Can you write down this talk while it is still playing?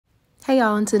Hey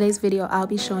y'all, in today's video I'll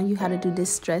be showing you how to do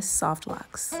distressed soft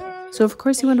locks. So of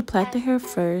course you want to plait the hair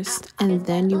first, and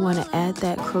then you want to add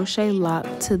that crochet lock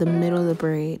to the middle of the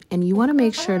braid, and you want to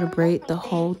make sure to braid the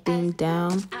whole thing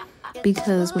down,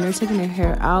 because when they're taking their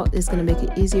hair out, it's going to make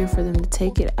it easier for them to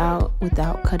take it out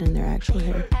without cutting their actual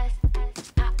hair.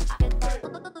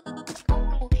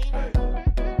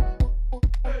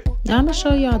 Now I'm going to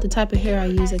show y'all the type of hair I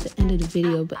use at the end of the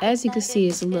video, but as you can see,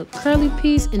 it's a little curly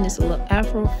piece and it's a little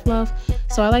afro fluff,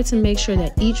 so I like to make sure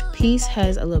that each piece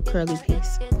has a little curly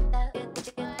piece.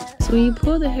 So when you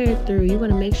pull the hair through, you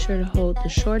want to make sure to hold the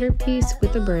shorter piece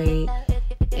with the braid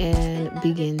and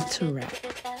begin to wrap.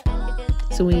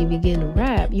 So when you begin to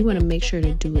wrap, you want to make sure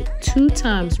to do it 2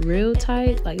 times real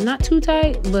tight, like not too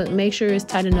tight, but make sure it's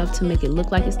tight enough to make it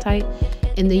look like it's tight.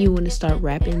 And then you want to start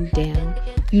wrapping down.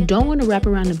 You don't want to wrap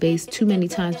around the base too many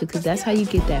times, because that's how you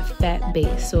get that fat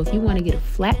base. So if you want to get a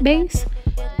flat base,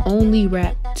 only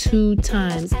wrap 2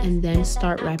 times and then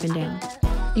start wrapping down.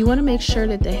 You want to make sure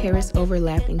that the hair is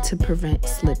overlapping to prevent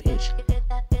slippage.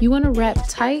 You want to wrap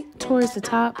tight towards the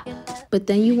top, but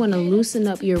then you want to loosen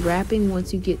up your wrapping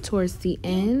once you get towards the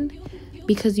end,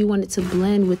 because you want it to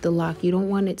blend with the lock. You don't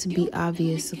want it to be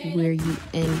obvious of where you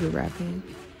end your wrapping.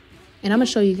 And I'm going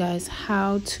to show you guys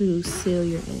how to seal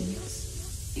your ends.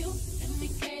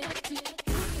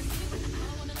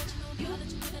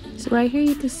 So right here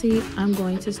you can see I'm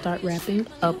going to start wrapping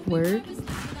upward,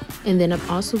 and then I'm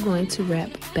also going to wrap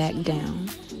back down.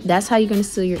 That's how you're going to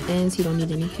seal your ends. You don't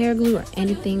need any hair glue or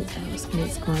anything else, and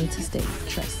it's going to stay.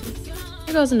 Trust me.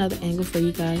 Here goes another angle for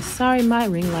you guys. Sorry, my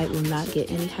ring light will not get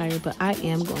any higher, but I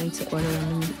am going to order a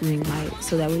new ring light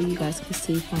so that way you guys can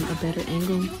see from a better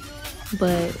angle.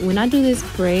 But when I do this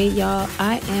braid, y'all,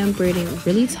 I am braiding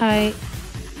really tight,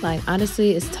 like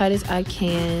honestly as tight as I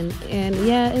can. And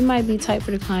yeah, it might be tight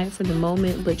for the client for the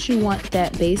moment, but you want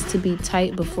that base to be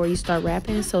tight before you start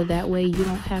wrapping, so that way you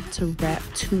don't have to wrap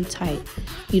too tight.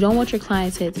 You don't want your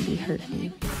client's head to be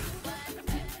hurting.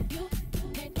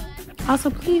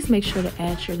 Also, please make sure to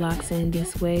add your locks in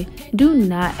this way. Do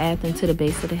not add them to the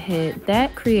base of the head.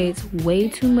 That creates way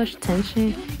too much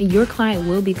tension, and your client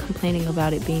will be complaining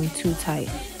about it being too tight.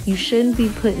 You shouldn't be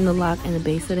putting the lock in the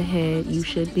base of the head. You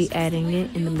should be adding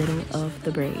it in the middle of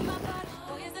the braid.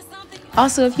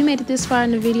 Also, if you made it this far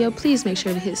in the video, please make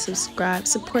sure to hit subscribe.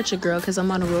 Support your girl, because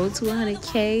I'm on the road to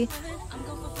 100K.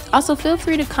 Also, feel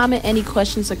free to comment any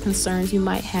questions or concerns you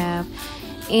might have.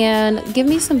 And give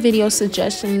me some video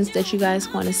suggestions that you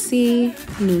guys want to see,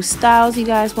 new styles you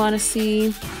guys want to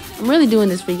see. I'm really doing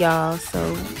this for y'all, so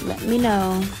let me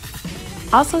know.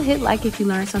 Also, hit like if you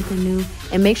learned something new,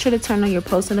 and make sure to turn on your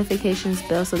post notifications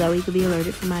bell so that way you can be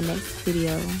alerted for my next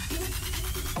video.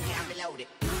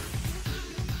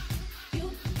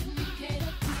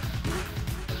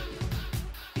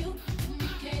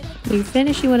 When you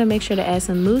finish, you want to make sure to add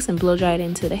some mousse and blow dry it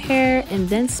into the hair, and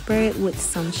then spray it with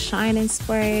some shining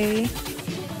spray.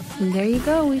 And there you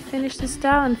go, we finished the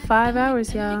style in 5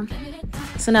 hours, y'all.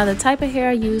 So now the type of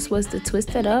hair I used was the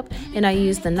twisted up, and I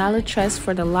used the locs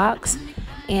for the locks,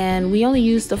 and we only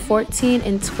used the 14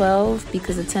 and 12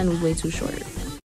 because the 10 was way too short.